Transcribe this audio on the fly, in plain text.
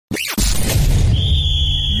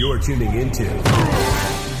You're tuning into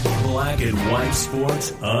Black and White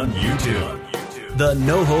Sports on YouTube. The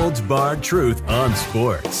no-holds-barred truth on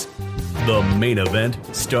sports. The main event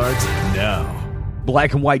starts now.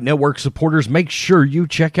 Black and White Network supporters, make sure you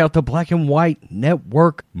check out the Black and White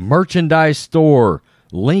Network merchandise store.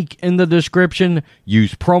 Link in the description.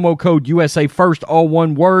 Use promo code USA First, all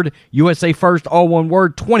one word. USA First, all one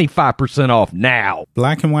word. 25% off now.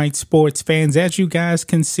 Black and White sports fans, as you guys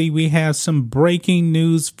can see, we have some breaking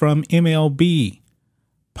news from MLB.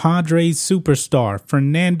 Padres superstar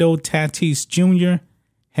Fernando Tatis Jr.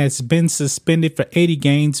 has been suspended for 80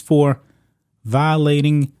 games for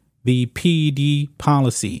violating the PED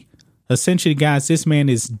policy. Essentially, guys, this man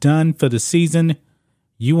is done for the season.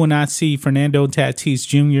 You will not see Fernando Tatis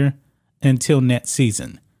Jr. until next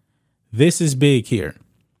season. This is big here.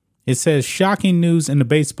 It says, shocking news in the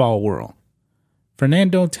baseball world.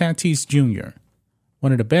 Fernando Tatis Jr.,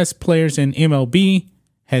 one of the best players in MLB,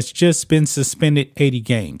 has just been suspended 80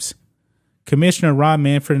 games. Commissioner Rob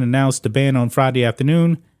Manfred announced the ban on Friday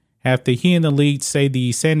afternoon after he and the league say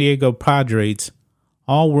the San Diego Padres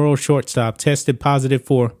all-world shortstop tested positive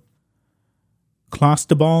for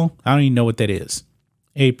clostebol. I don't even know what that is.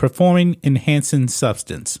 A performance-enhancing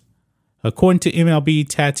substance. According to MLB,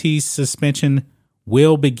 Tatis' suspension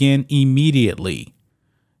will begin immediately.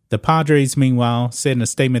 The Padres, meanwhile, said in a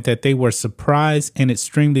statement that they were surprised and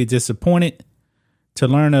extremely disappointed to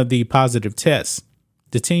learn of the positive test.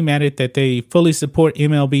 The team added that they fully support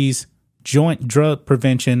MLB's joint drug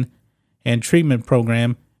prevention and treatment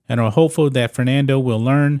program and are hopeful that Fernando will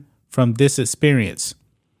learn from this experience.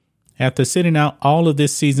 After sitting out all of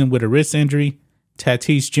this season with a wrist injury,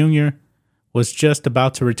 Tatis Jr. was just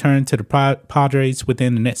about to return to the Padres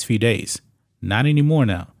within the next few days. Not anymore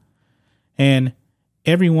now. And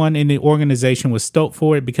everyone in the organization was stoked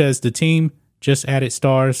for it because the team just added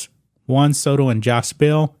stars Juan Soto and Josh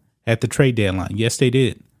Bell at the trade deadline. Yes, they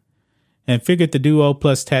did. And figured the duo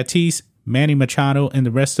plus Tatis, Manny Machado, and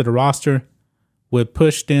the rest of the roster would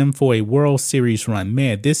push them for a World Series run.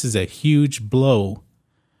 Man, this is a huge blow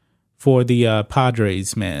for the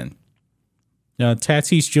Padres, man.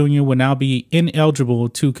 Tatis Jr. will now be ineligible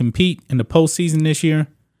to compete in the postseason this year.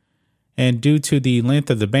 And due to the length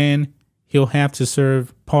of the ban, he'll have to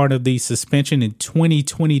serve part of the suspension in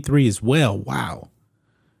 2023 as well. Wow.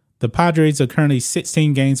 The Padres are currently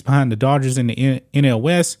 16 games behind the Dodgers in the NL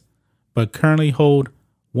West, but currently hold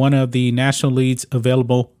one of the National League's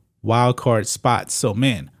available wildcard spots. So,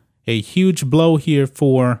 man, a huge blow here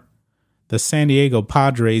for the San Diego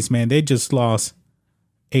Padres, man. They just lost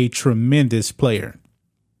a tremendous player.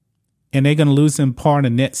 And they're going to lose him part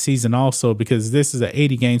of next season also because this is an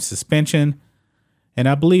 80-game suspension. And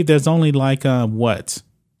I believe there's only 40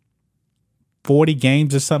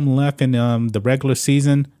 games or something left in the regular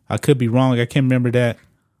season. I could be wrong. I can't remember that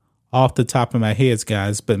off the top of my head,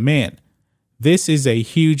 guys. But, man, this is a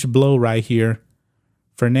huge blow right here.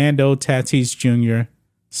 Fernando Tatis Jr.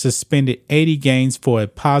 suspended 80 games for a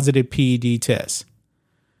positive PED test.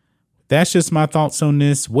 That's just my thoughts on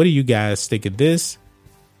this. What do you guys think of this?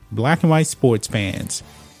 Black and White sports fans,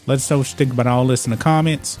 let us know what you think about all this in the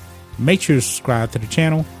comments. Make sure to subscribe to the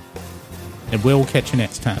channel, and we'll catch you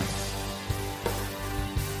next time.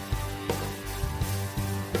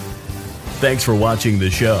 Thanks for watching the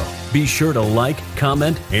show. Be sure to like,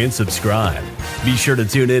 comment, and subscribe. Be sure to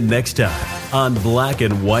tune in next time on Black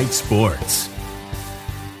and White Sports.